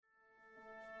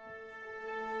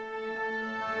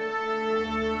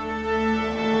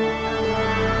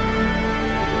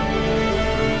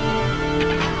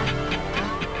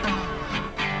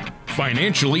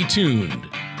Financially Tuned.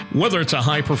 Whether it's a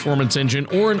high-performance engine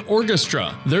or an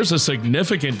orchestra, there's a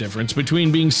significant difference between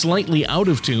being slightly out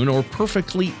of tune or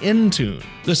perfectly in tune.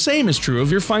 The same is true of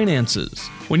your finances.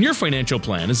 When your financial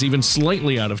plan is even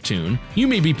slightly out of tune, you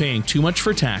may be paying too much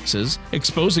for taxes,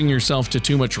 exposing yourself to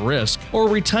too much risk, or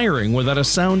retiring without a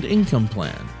sound income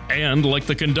plan. And like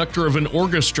the conductor of an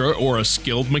orchestra or a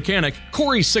skilled mechanic,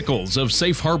 Corey Sickles of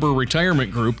Safe Harbor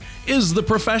Retirement Group is the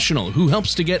professional who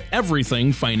helps to get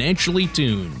everything financially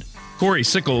tuned. Corey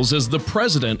Sickles is the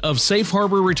president of Safe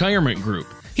Harbor Retirement Group.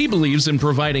 He believes in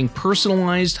providing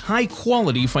personalized,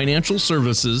 high-quality financial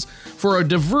services for a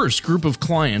diverse group of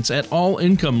clients at all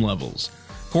income levels.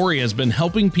 Corey has been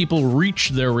helping people reach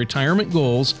their retirement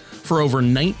goals for over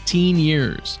 19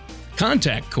 years.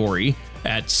 Contact Corey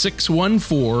at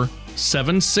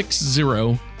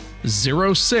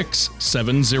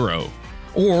 614-760-0670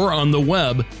 or on the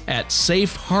web at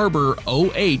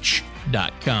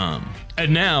safeharboroh.com.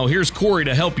 And now, here's Corey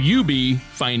to help you be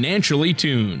financially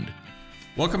tuned.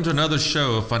 Welcome to another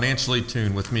show of Financially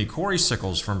Tuned with me, Corey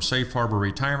Sickles from Safe Harbor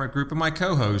Retirement Group, and my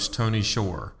co-host, Tony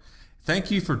Shore.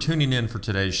 Thank you for tuning in for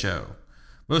today's show.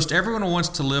 Most everyone wants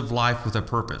to live life with a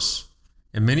purpose,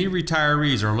 and many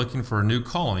retirees are looking for a new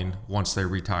calling once they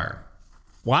retire.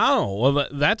 Wow, well,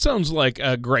 that sounds like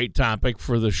a great topic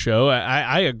for the show.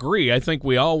 I agree. I think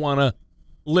we all want to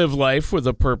live life with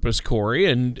a purpose, Corey,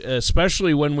 and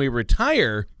especially when we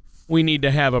retire, we need to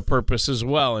have a purpose as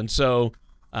well. And so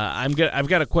I've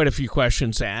got quite a few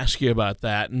questions to ask you about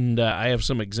that, and I have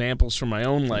some examples from my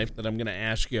own life that I'm going to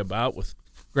ask you about with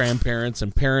grandparents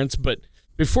and parents. But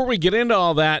before we get into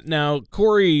all that, now,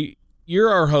 Corey, you're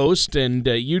our host, and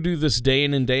you do this day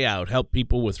in and day out, help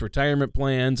people with retirement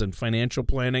plans and financial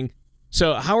planning.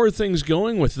 So how are things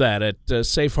going with that at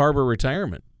Safe Harbor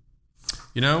Retirement?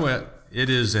 You know, it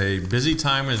is a busy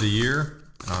time of the year.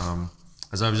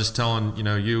 As I was just telling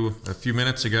you a few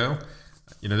minutes ago,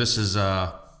 this is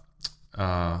I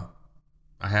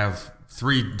have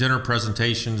 3 dinner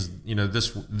presentations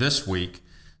this week,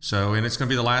 and it's going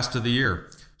to be the last of the year.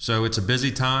 So it's a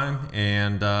busy time,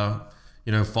 and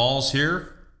fall's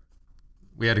here.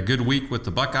 We had a good week with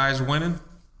the Buckeyes winning.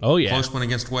 Oh yeah, close one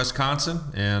against Wisconsin,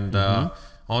 and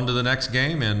on to the next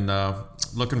game, and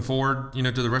looking forward,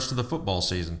 to the rest of the football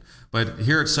season. But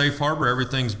here at Safe Harbor,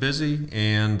 everything's busy,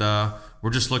 and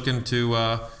we're just looking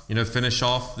to, finish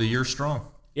off the year strong.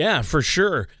 Yeah, for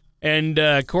sure. And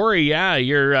Corey,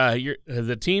 you're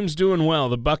the team's doing well.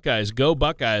 The Buckeyes, go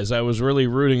Buckeyes! I was really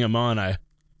rooting them on.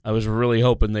 I was really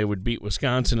hoping they would beat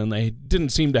Wisconsin, and they didn't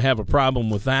seem to have a problem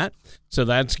with that, so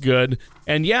that's good.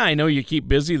 And I know you keep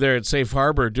busy there at Safe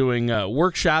Harbor doing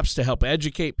workshops to help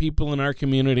educate people in our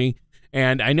community.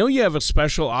 And I know you have a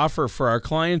special offer for our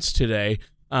clients today.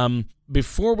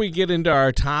 Before we get into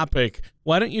our topic,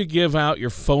 why don't you give out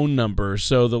your phone number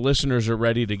so the listeners are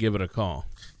ready to give it a call?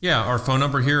 Yeah, our phone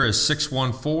number here is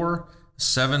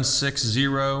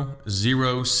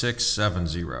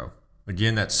 614-760-0670.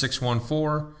 Again, that's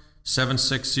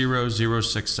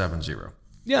 614-760-0670.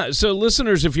 Yeah, so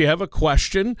listeners, if you have a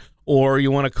question or you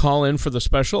want to call in for the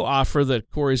special offer that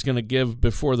Corey's going to give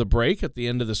before the break at the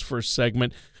end of this first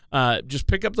segment, just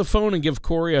pick up the phone and give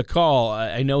Corey a call.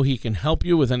 I know he can help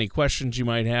you with any questions you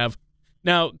might have.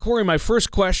 Now, Corey, my first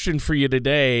question for you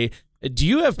today, do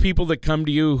you have people that come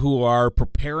to you who are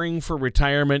preparing for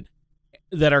retirement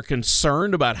that are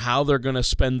concerned about how they're going to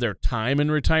spend their time in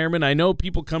retirement? I know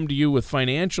people come to you with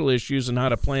financial issues and how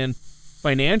to plan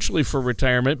financially for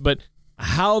retirement, but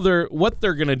what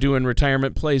they're going to do in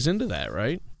retirement plays into that,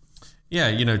 right?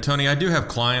 Yeah, Tony, I do have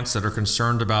clients that are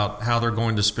concerned about how they're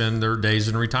going to spend their days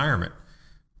in retirement.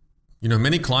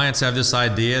 Many clients have this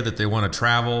idea that they want to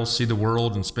travel, see the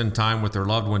world, and spend time with their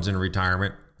loved ones in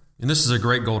retirement. And this is a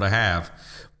great goal to have.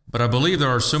 But I believe there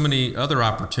are so many other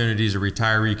opportunities a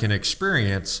retiree can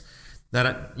experience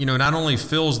that, not only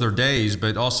fills their days,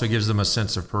 but also gives them a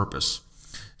sense of purpose.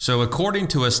 So according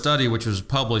to a study which was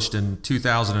published in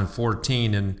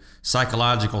 2014 in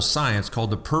Psychological Science called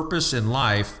The Purpose in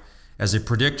Life as a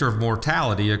Predictor of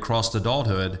Mortality Across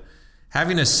Adulthood,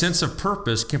 having a sense of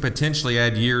purpose can potentially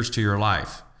add years to your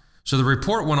life. So the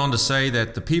report went on to say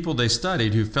that the people they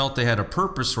studied who felt they had a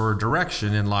purpose or a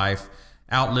direction in life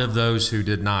outlived those who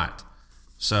did not.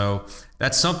 So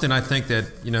that's something I think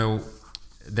that,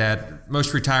 that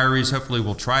most retirees hopefully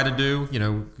will try to do.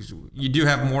 You do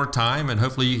have more time, and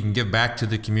hopefully you can give back to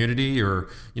the community or,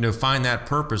 find that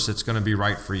purpose that's going to be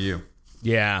right for you.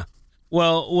 Yeah.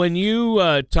 Well, when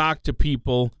you talk to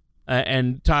people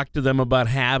and talk to them about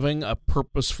having a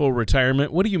purposeful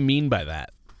retirement, what do you mean by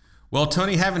that? Well,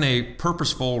 Tony, having a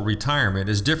purposeful retirement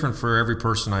is different for every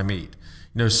person I meet.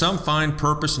 Some find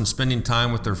purpose in spending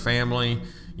time with their family,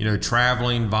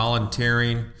 traveling,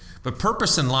 volunteering. But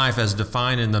purpose in life, as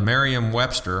defined in the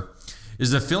Merriam-Webster,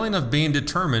 is the feeling of being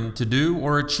determined to do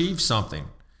or achieve something,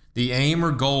 the aim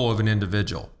or goal of an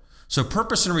individual. So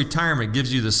purpose in retirement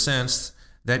gives you the sense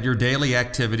that your daily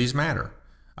activities matter.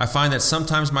 I find that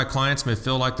sometimes my clients may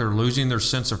feel like they're losing their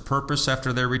sense of purpose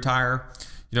after they retire.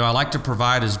 I like to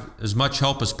provide as much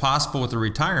help as possible with their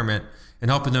retirement and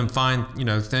helping them find,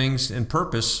 things and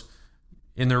purpose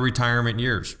in their retirement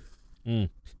years.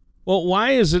 Well,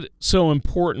 why is it so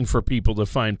important for people to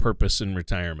find purpose in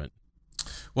retirement?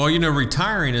 Well,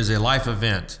 retiring is a life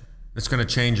event that's going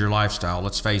to change your lifestyle.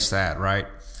 Let's face that, right?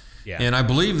 Yeah. And I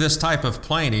believe this type of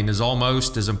planning is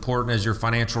almost as important as your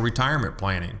financial retirement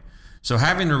planning. So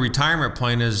having a retirement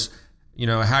plan is,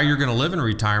 how you're going to live in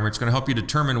retirement. It's going to help you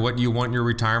determine what you want your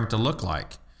retirement to look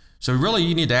like. So really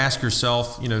you need to ask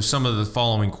yourself, some of the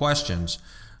following questions.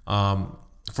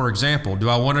 For example, do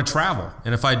I want to travel?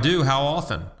 And if I do, how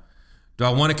often? Do I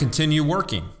want to continue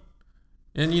working?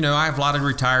 And, I have a lot of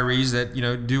retirees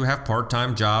that, do have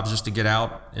part-time jobs just to get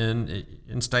out and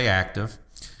stay active.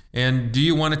 And do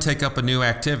you want to take up a new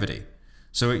activity?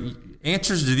 So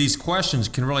answers to these questions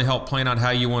can really help plan out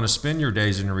how you want to spend your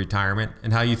days in your retirement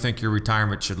and how you think your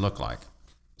retirement should look like.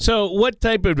 So what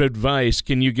type of advice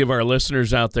can you give our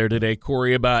listeners out there today,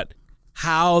 Corey, about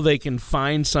how they can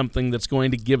find something that's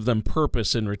going to give them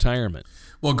purpose in retirement?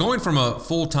 Well, going from a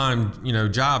full-time,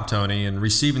 job, Tony, and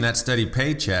receiving that steady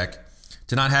paycheck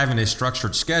to not having a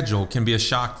structured schedule can be a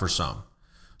shock for some.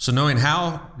 So knowing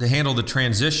how to handle the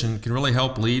transition can really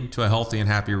help lead to a healthy and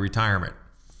happy retirement.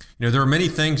 There are many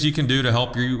things you can do to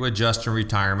help you adjust in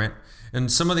retirement.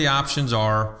 And some of the options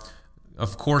are,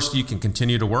 of course, you can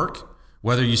continue to work,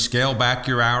 whether you scale back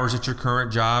your hours at your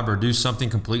current job or do something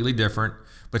completely different.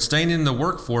 But staying in the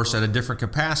workforce at a different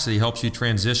capacity helps you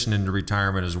transition into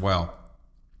retirement as well.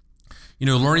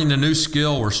 Learning a new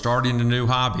skill or starting a new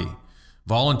hobby,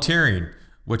 volunteering,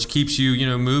 which keeps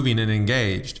you, moving and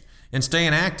engaged. And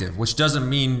staying active, which doesn't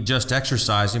mean just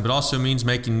exercising, but also means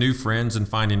making new friends and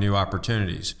finding new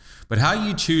opportunities. But how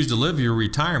you choose to live your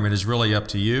retirement is really up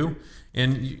to you.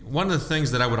 And one of the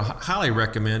things that I would highly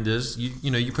recommend is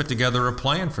you put together a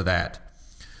plan for that.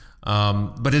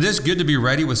 But it is good to be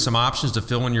ready with some options to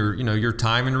fill in your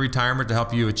time in retirement to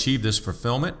help you achieve this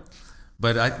fulfillment.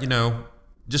 But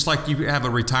just like you have a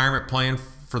retirement plan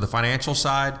for the financial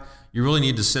side, you really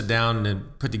need to sit down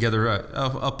and put together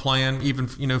a plan, even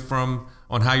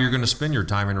on how you're going to spend your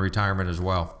time in retirement as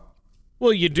well.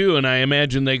 Well, you do, and I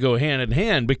imagine they go hand in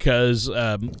hand because,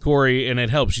 Corey, and it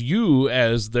helps you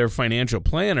as their financial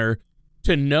planner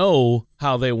to know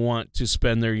how they want to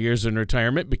spend their years in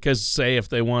retirement. Because, say, if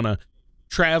they want to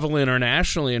travel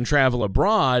internationally and travel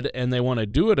abroad and they want to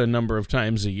do it a number of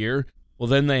times a year, well,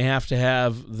 then they have to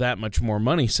have that much more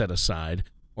money set aside.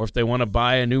 Or if they want to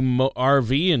buy a new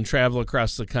RV and travel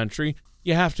across the country,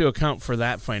 you have to account for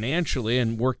that financially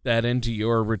and work that into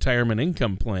your retirement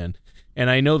income plan. And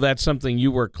I know that's something you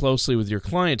work closely with your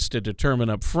clients to determine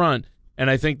up front, and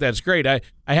I think that's great. I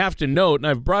have to note, and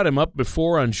I've brought him up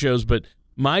before on shows, but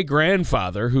my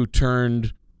grandfather, who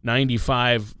turned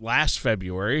 95 last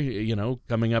February,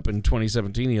 coming up in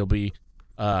 2017, he'll be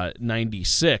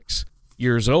 96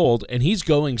 years old, and he's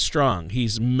going strong.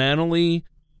 He's mentally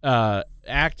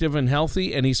active and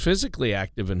healthy, and he's physically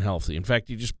active and healthy. In fact,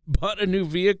 he just bought a new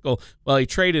vehicle. Well, he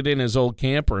traded in his old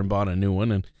camper and bought a new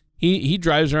one, and he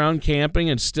drives around camping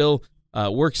and still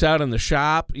works out in the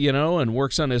shop, and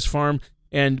works on his farm.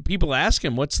 And people ask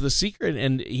him, what's the secret?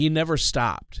 And he never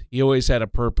stopped. He always had a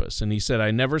purpose. And he said, I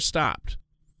never stopped.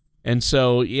 And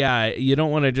so, yeah, you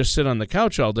don't want to just sit on the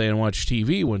couch all day and watch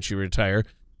TV once you retire.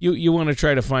 You want to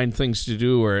try to find things to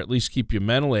do or at least keep you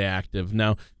mentally active.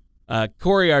 Now,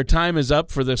 Corey, our time is up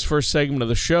for this first segment of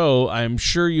the show. I'm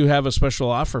sure you have a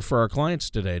special offer for our clients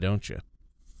today, don't you?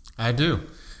 I do.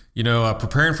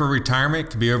 Preparing for retirement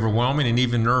can be overwhelming and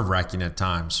even nerve-wracking at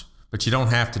times, but you don't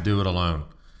have to do it alone.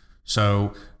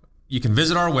 So you can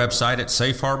visit our website at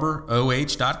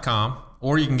safeharboroh.com,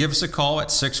 or you can give us a call at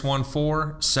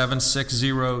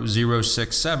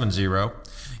 614-760-0670.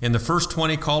 And the first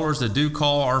 20 callers that do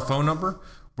call our phone number,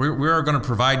 we are going to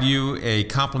provide you a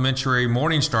complimentary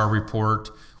Morningstar report,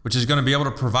 which is going to be able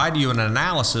to provide you an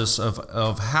analysis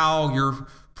of how your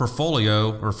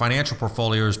portfolio or financial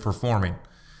portfolio is performing.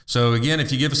 So again,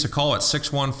 if you give us a call at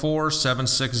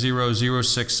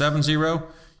 614-760-0670,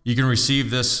 you can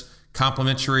receive this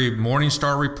complimentary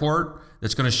Morningstar report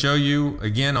that's going to show you,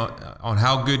 again, on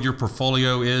how good your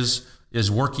portfolio is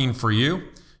working for you.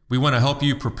 We want to help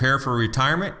you prepare for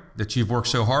retirement that you've worked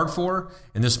so hard for,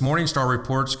 and this Morningstar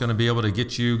report is going to be able to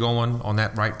get you going on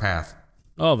that right path.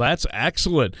 Oh, that's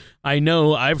excellent. I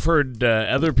know I've heard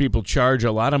other people charge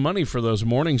a lot of money for those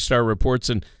Morningstar reports,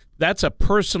 and that's a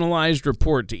personalized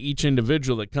report to each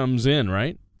individual that comes in,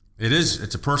 right? It is.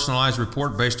 It's a personalized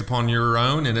report based upon your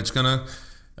own, and it's going to,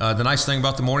 the nice thing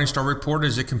about the Morningstar report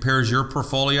is it compares your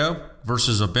portfolio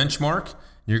versus a benchmark.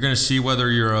 You're going to see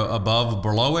whether you're above or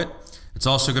below it. It's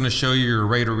also going to show you your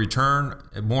rate of return,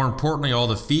 and more importantly, all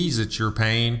the fees that you're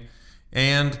paying,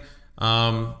 and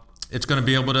it's going to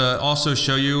be able to also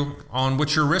show you on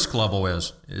what your risk level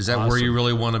is. Is that where you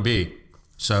really want to be?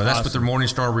 So that's what the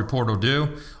Morningstar report will do.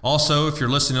 Also, if you're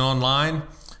listening online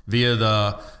via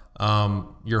the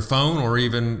your phone or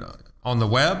even on the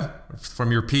web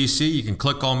from your PC, you can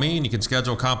click on me and you can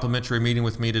schedule a complimentary meeting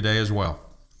with me today as well.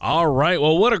 All right.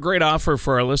 Well, what a great offer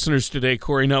for our listeners today,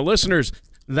 Corey. Now, listeners,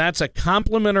 that's a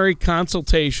complimentary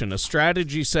consultation, a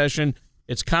strategy session.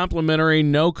 It's complimentary,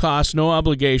 no cost, no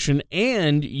obligation,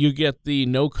 and you get the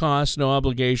no cost, no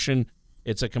obligation.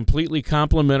 It's a completely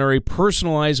complimentary,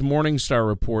 personalized Morningstar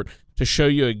report to show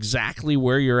you exactly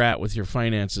where you're at with your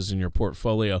finances and your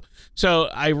portfolio. So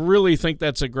I really think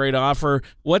that's a great offer.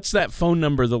 What's that phone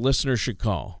number the listener should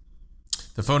call?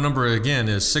 The phone number, again,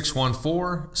 is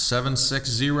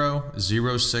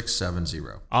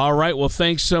 614-760-0670. All right. Well,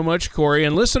 thanks so much, Corey.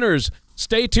 And listeners,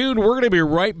 stay tuned. We're going to be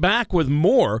right back with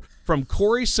more from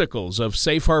Corey Sickles of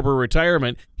Safe Harbor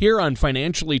Retirement here on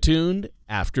Financially Tuned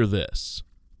after this.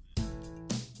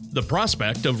 The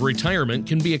prospect of retirement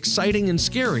can be exciting and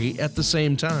scary at the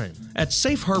same time. At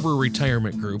Safe Harbor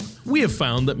Retirement Group, we have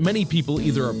found that many people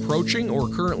either approaching or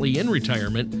currently in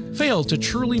retirement fail to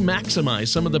truly maximize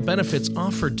some of the benefits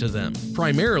offered to them,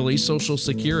 primarily Social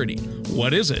Security.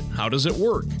 What is it? How does it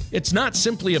work? It's not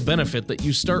simply a benefit that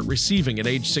you start receiving at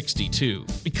age 62.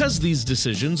 Because these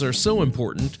decisions are so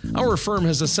important, our firm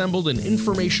has assembled an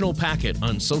informational packet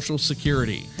on Social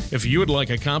Security. If you would like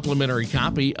a complimentary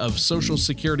copy of Social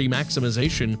Security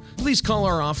Maximization, please call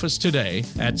our office today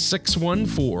at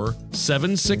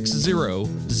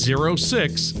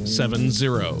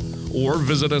 614-760-0670 or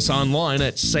visit us online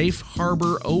at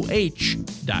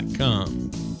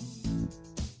safeharboroh.com.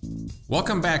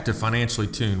 Welcome back to Financially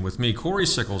Tuned with me, Corey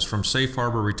Sickles from Safe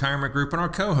Harbor Retirement Group, and our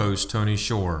co-host, Tony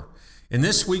Shore. In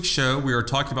this week's show, we are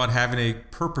talking about having a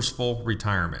purposeful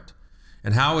retirement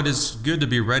and how it is good to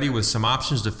be ready with some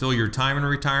options to fill your time in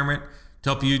retirement to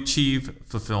help you achieve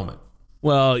fulfillment.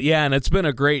 Well, yeah, and it's been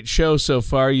a great show so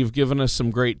far. You've given us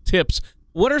some great tips.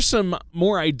 What are some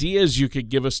more ideas you could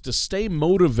give us to stay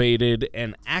motivated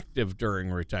and active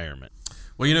during retirement?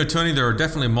 Well, Tony, there are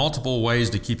definitely multiple ways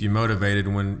to keep you motivated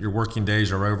when your working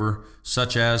days are over,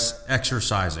 such as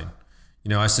exercising.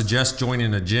 I suggest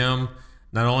joining a gym.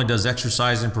 Not only does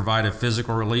exercising provide a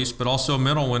physical release, but also a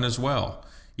mental one as well.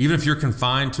 Even if you're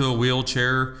confined to a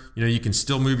wheelchair, you can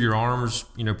still move your arms,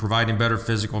 providing better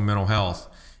physical and mental health.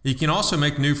 You can also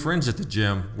make new friends at the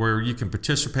gym where you can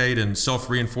participate in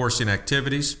self-reinforcing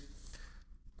activities.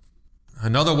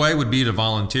 Another way would be to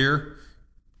volunteer.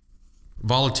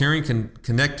 Volunteering can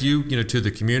connect you, to the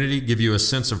community, give you a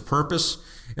sense of purpose,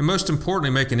 and most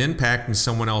importantly, make an impact in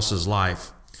someone else's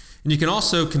life. And you can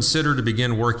also consider to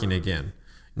begin working again.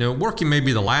 Working may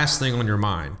be the last thing on your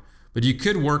mind, but you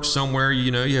could work somewhere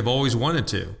you have always wanted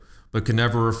to, but can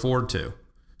never afford to.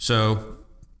 So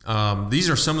these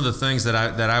are some of the things that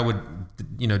I would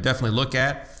definitely look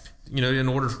at in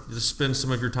order to spend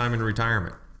some of your time in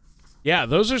retirement. Yeah,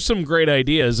 those are some great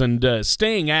ideas, and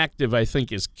staying active I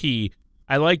think is key.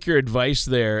 I like your advice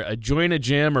there. Join a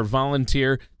gym or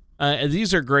volunteer.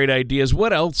 These are great ideas.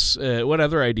 What else? What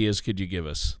other ideas could you give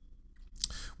us?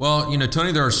 Well,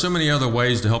 Tony, there are so many other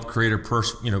ways to help create a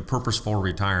purposeful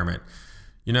retirement.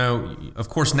 Of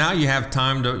course, now you have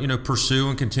time to, pursue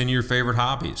and continue your favorite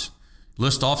hobbies.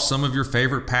 List off some of your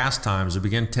favorite pastimes and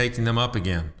begin taking them up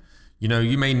again.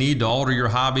 You may need to alter your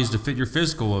hobbies to fit your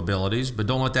physical abilities, but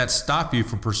don't let that stop you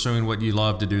from pursuing what you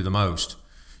love to do the most.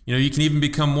 You can even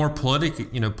become more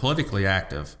politically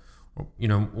active,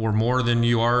 or more than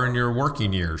you are in your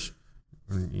working years.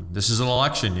 This is an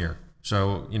election year.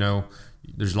 So,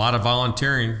 there's a lot of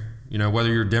volunteering,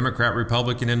 whether you're Democrat,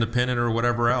 Republican, Independent, or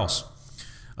whatever else.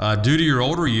 Due to your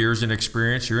older years and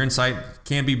experience, your insight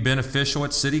can be beneficial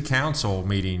at city council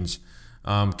meetings,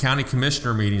 county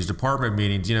commissioner meetings, department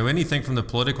meetings, anything from the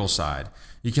political side.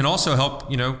 You can also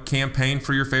help, campaign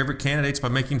for your favorite candidates by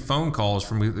making phone calls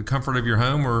from the comfort of your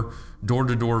home or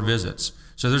door-to-door visits.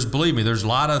 So believe me, there's a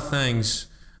lot of things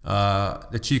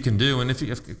that you can do. And if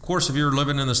you're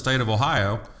living in the state of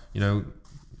Ohio,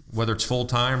 whether it's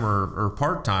full-time or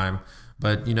part-time,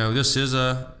 but, this is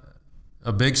a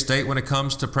big state when it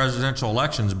comes to presidential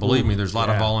elections. Believe me, there's a lot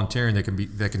of volunteering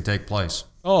that can take place.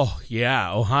 Oh,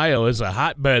 yeah. Ohio is a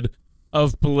hotbed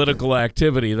of political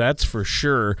activity, that's for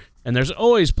sure. And there's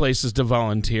always places to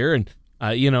volunteer, and,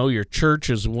 your church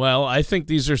as well. I think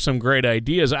these are some great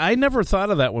ideas. I never thought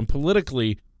of that one.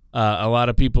 Politically, a lot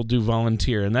of people do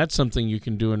volunteer, and that's something you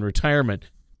can do in retirement.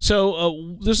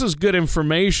 So this is good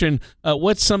information.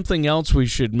 What's something else we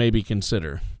should maybe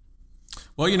consider?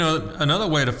 Well, another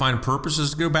way to find purpose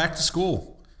is to go back to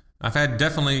school. I've had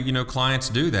definitely, clients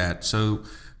do that. So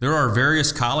there are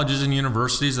various colleges and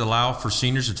universities that allow for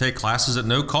seniors to take classes at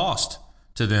no cost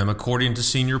to them according to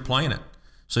Senior Planet.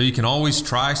 So you can always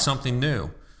try something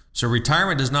new. So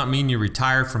retirement does not mean you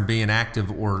retire from being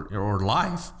active or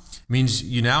life. It means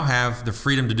you now have the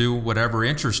freedom to do whatever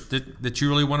interest that you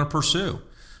really want to pursue.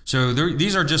 So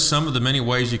these are just some of the many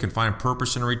ways you can find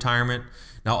purpose in retirement.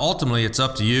 Now, ultimately, it's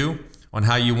up to you on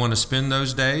how you want to spend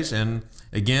those days. And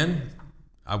again,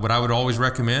 what I would always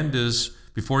recommend is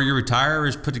before you retire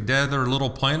is put together a little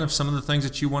plan of some of the things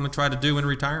that you want to try to do in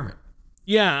retirement.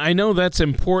 Yeah, I know that's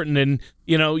important. And,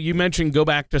 you mentioned go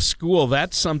back to school.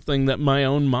 That's something that my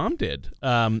own mom did.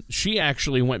 She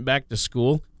actually went back to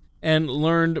school and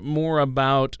learned more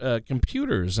about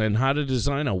computers and how to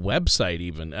design a website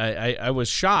even. I was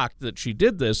shocked that she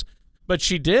did this, but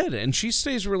she did, and she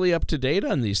stays really up to date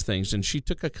on these things. And she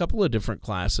took a couple of different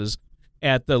classes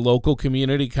at the local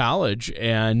community college,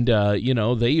 and,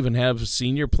 they even have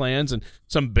senior plans, and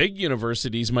some big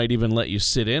universities might even let you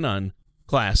sit in on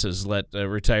classes, let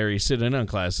retirees sit in on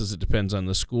classes. It depends on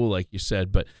the school, like you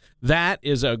said, but that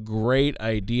is a great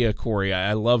idea, Corey.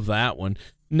 I love that one.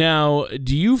 Now,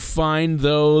 do you find,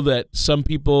 though, that some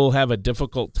people have a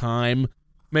difficult time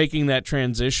making that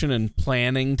transition and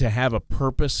planning to have a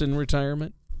purpose in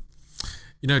retirement?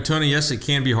 Tony, yes, it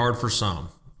can be hard for some.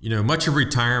 Much of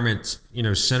retirement,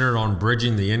 centered on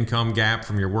bridging the income gap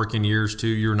from your working years to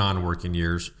your non-working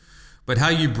years. But how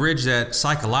you bridge that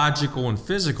psychological and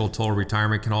physical total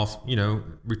retirement can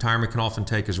often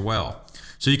take as well.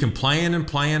 So you can plan and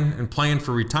plan and plan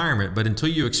for retirement, but until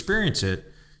you experience it,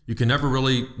 you can never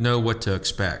really know what to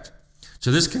expect.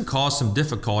 So this can cause some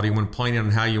difficulty when planning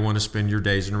on how you want to spend your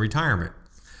days in retirement.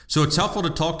 So it's helpful to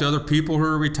talk to other people who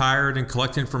are retired and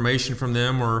collect information from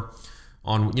them or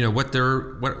on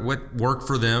what worked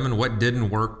for them and what didn't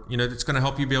work. It's going to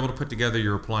help you be able to put together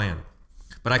your plan.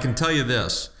 But I can tell you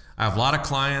this, I have a lot of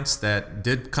clients that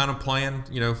did kind of plan,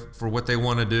 for what they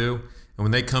want to do. And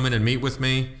when they come in and meet with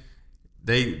me,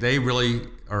 they really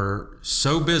are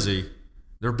so busy.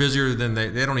 They're busier than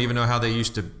they don't even know how they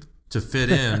used to fit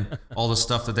in all the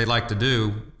stuff that they like to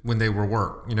do when they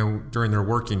were during their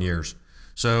working years.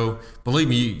 So believe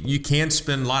me, you can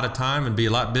spend a lot of time and be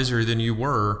a lot busier than you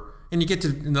were. And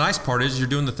the nice part is you're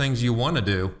doing the things you want to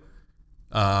do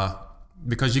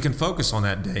because you can focus on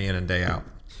that day in and day out.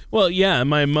 Well, yeah,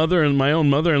 my own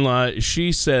mother-in-law,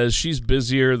 she says she's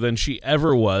busier than she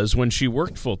ever was when she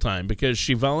worked full-time because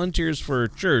she volunteers for her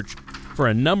church for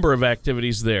a number of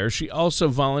activities there. She also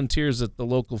volunteers at the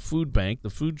local food bank, the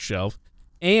food shelf,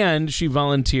 and she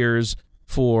volunteers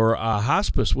for a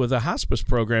hospice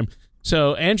program.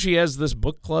 So, and she has this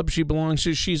book club she belongs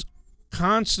to. She's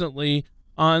constantly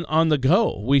on the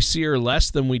go. We see her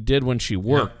less than we did when she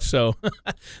worked. Yeah. So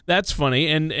that's funny,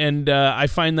 and I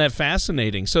find that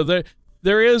fascinating. So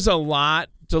there is a lot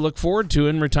to look forward to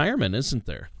in retirement, isn't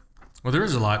there? Well, there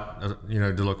is a lot,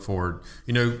 to look forward.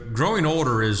 Growing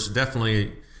older is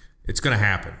definitely, it's going to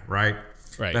happen, right?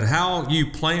 Right. But how you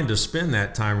plan to spend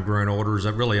that time growing older is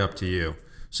really up to you.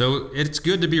 So it's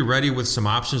good to be ready with some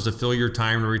options to fill your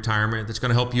time in retirement that's going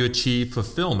to help you achieve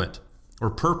fulfillment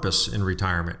or purpose in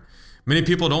retirement. Many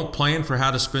people don't plan for how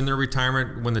to spend their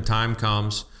retirement when the time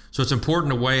comes. So it's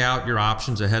important to weigh out your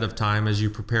options ahead of time as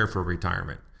you prepare for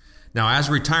retirement. Now, as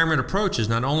retirement approaches,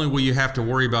 not only will you have to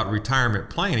worry about retirement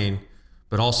planning,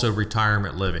 but also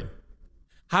retirement living.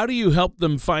 How do you help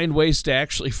them find ways to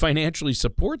actually financially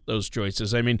support those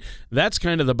choices? I mean, that's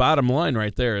kind of the bottom line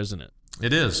right there, isn't it?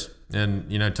 It is. And,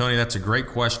 Tony, that's a great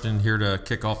question here to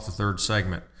kick off the third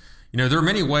segment. There are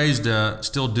many ways to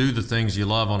still do the things you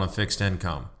love on a fixed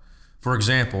income. For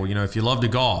example, if you love to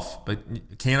golf but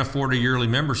can't afford a yearly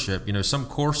membership, some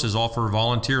courses offer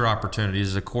volunteer opportunities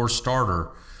as a course starter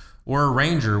or a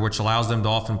ranger, which allows them to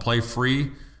often play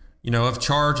free, of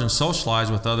charge and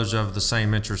socialize with others of the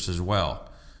same interest as well.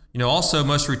 Also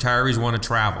most retirees want to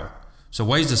travel. So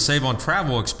ways to save on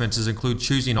travel expenses include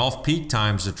choosing off-peak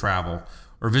times to travel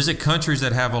or visit countries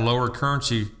that have a lower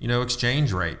currency,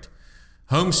 exchange rate.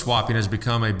 Home swapping has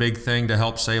become a big thing to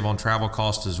help save on travel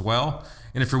costs as well.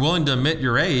 And if you're willing to admit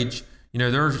your age,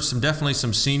 there are definitely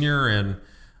some senior and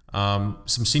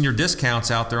some senior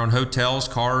discounts out there on hotels,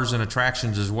 cars, and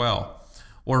attractions as well.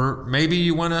 Or maybe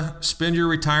you want to spend your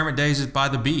retirement days by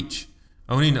the beach.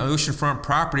 Owning oceanfront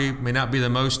property may not be the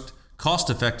most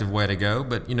cost-effective way to go,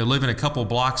 but living a couple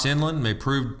blocks inland may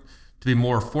prove to be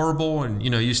more affordable, and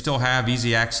you still have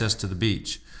easy access to the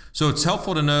beach. So it's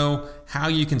helpful to know how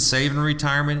you can save in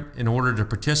retirement in order to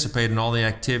participate in all the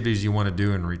activities you want to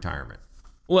do in retirement.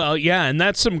 Well, yeah, and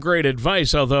that's some great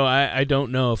advice, although I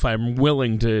don't know if I'm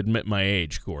willing to admit my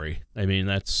age, Corey. I mean,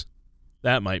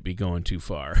 that might be going too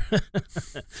far.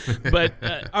 But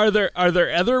are there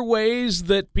other ways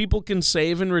that people can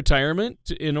save in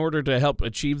retirement in order to help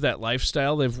achieve that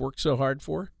lifestyle they've worked so hard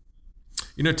for?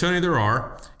 Tony, there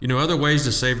are. Other ways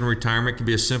to save in retirement can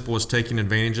be as simple as taking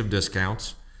advantage of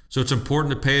discounts. So it's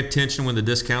important to pay attention when the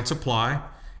discounts apply.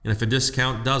 And if a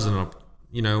discount doesn't,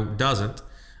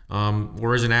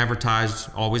 or isn't advertised,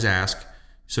 always ask.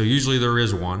 So usually there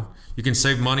is one. You can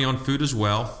save money on food as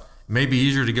well. It may be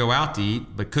easier to go out to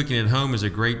eat, but cooking at home is a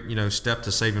great, step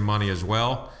to saving money as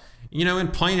well.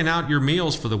 And planning out your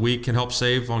meals for the week can help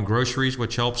save on groceries,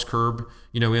 which helps curb,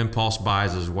 impulse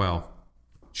buys as well.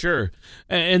 Sure.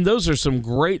 And those are some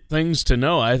great things to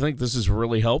know. I think this is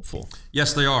really helpful.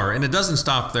 Yes, they are. And it doesn't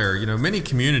stop there. Many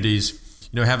communities,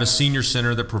 have a senior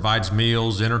center that provides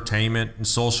meals, entertainment, and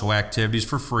social activities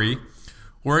for free,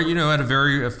 or, at a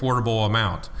very affordable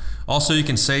amount. Also, you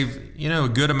can save, a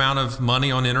good amount of money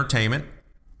on entertainment.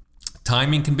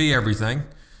 Timing can be everything.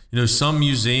 Some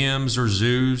museums or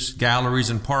zoos, galleries,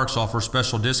 and parks offer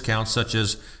special discounts such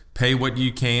as pay what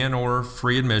you can or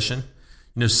free admission.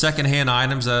 Secondhand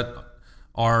items that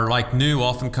are like new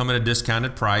often come at a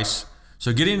discounted price.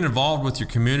 So getting involved with your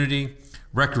community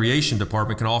recreation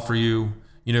department can offer you,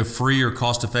 free or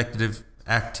cost-effective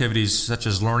activities such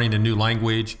as learning a new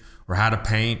language or how to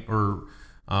paint, or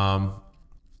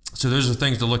so those are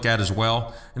things to look at as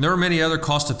well. And there are many other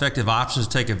cost-effective options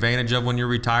to take advantage of when you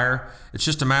retire. It's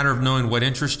just a matter of knowing what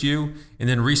interests you and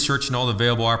then researching all the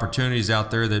available opportunities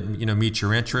out there that meet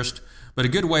your interest. But a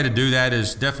good way to do that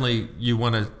is definitely you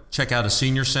want to check out a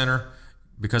senior center,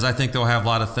 because I think they'll have a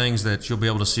lot of things that you'll be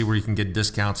able to see where you can get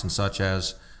discounts and such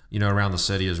as, around the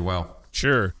city as well.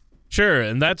 Sure.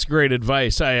 And that's great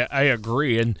advice. I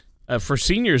agree. And for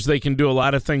seniors, they can do a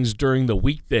lot of things during the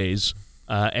weekdays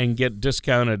and get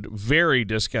very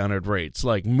discounted rates,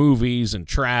 like movies and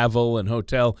travel and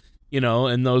hotel,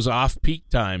 and those off-peak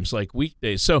times like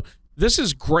weekdays. So this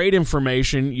is great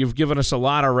information. You've given us a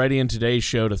lot already in today's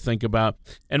show to think about.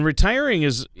 And retiring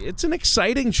it's an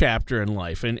exciting chapter in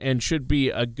life and should be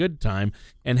a good time.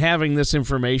 And having this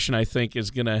information, I think,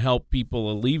 is going to help people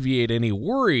alleviate any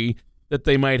worry that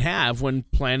they might have when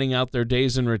planning out their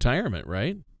days in retirement,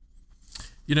 right?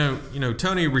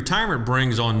 Tony, retirement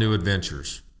brings on new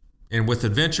adventures. And with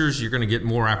adventures, you're going to get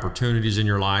more opportunities in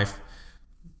your life.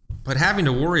 But having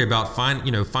to worry about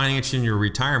financing your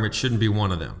retirement shouldn't be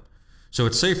one of them. So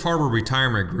at Safe Harbor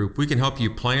Retirement Group, we can help you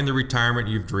plan the retirement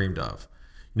you've dreamed of.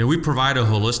 We provide a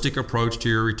holistic approach to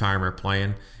your retirement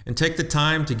plan and take the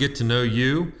time to get to know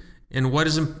you and what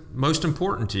is most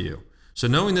important to you. So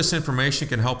knowing this information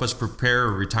can help us prepare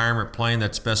a retirement plan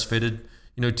that's best fitted,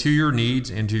 to your needs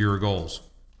and to your goals.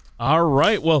 All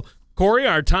right. Well, Corey,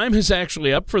 our time is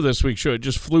actually up for this week's show. It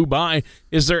just flew by.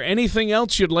 Is there anything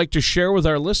else you'd like to share with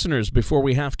our listeners before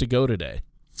we have to go today?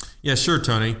 Yeah, sure,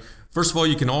 Tony. First of all,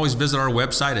 you can always visit our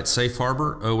website at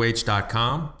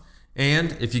safeharboroh.com.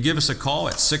 And if you give us a call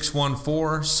at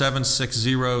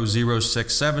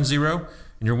 614-760-0670,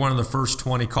 and you're one of the first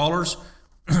 20 callers,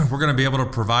 we're going to be able to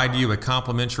provide you a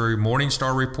complimentary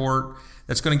Morningstar report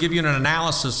that's going to give you an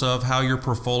analysis of how your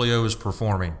portfolio is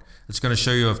performing. It's going to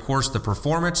show you, of course, the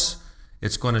performance.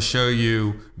 It's going to show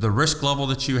you the risk level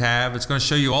that you have. It's going to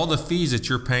show you all the fees that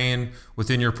you're paying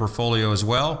within your portfolio as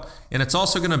well. And it's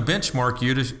also going to benchmark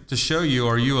you to show you,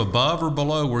 are you above or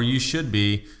below where you should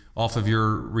be off of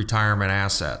your retirement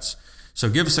assets. So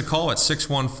give us a call at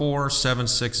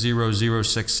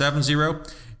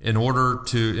 614-760-0670 in order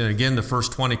to, and again, the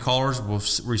first 20 callers will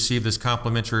receive this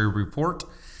complimentary report.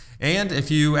 And if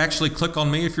you actually click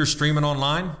on me, if you're streaming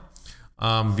online,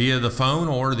 via the phone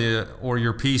or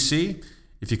your PC.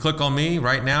 If you click on me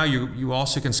right now, you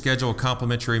also can schedule a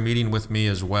complimentary meeting with me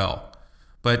as well.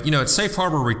 But at Safe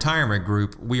Harbor Retirement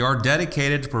Group, we are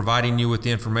dedicated to providing you with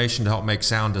the information to help make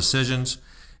sound decisions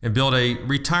and build a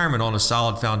retirement on a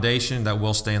solid foundation that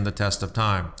will stand the test of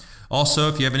time. Also,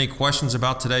 if you have any questions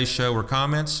about today's show or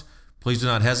comments, please do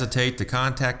not hesitate to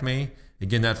contact me.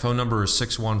 Again, that phone number is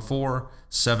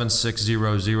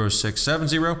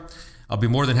 614-760-0670. I'll be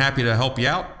more than happy to help you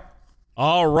out.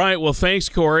 All right. Well, thanks,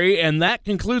 Corey. And that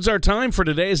concludes our time for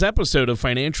today's episode of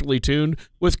Financially Tuned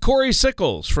with Corey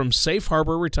Sickles from Safe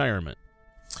Harbor Retirement.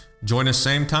 Join us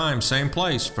same time, same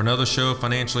place for another show of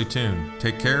Financially Tuned.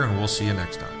 Take care, and we'll see you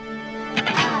next time.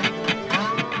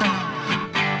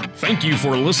 Thank you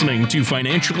for listening to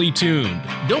Financially Tuned.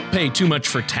 Don't pay too much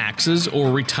for taxes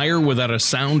or retire without a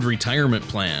sound retirement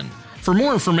plan. For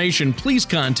more information, please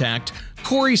contact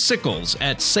Corey Sickles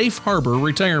at Safe Harbor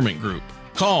Retirement Group.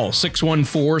 Call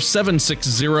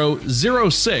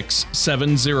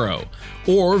 614-760-0670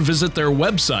 or visit their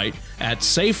website at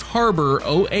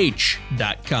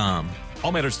safeharboroh.com.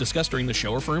 All matters discussed during the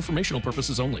show are for informational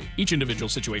purposes only. Each individual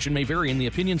situation may vary, and the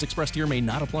opinions expressed here may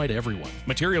not apply to everyone.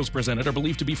 Materials presented are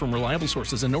believed to be from reliable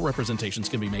sources, and no representations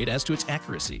can be made as to its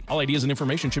accuracy. All ideas and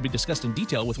information should be discussed in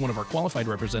detail with one of our qualified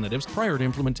representatives prior to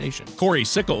implementation. Corey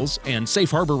Sickles and Safe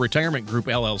Harbor Retirement Group,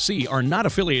 LLC, are not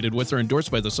affiliated with or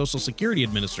endorsed by the Social Security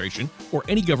Administration or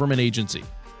any government agency.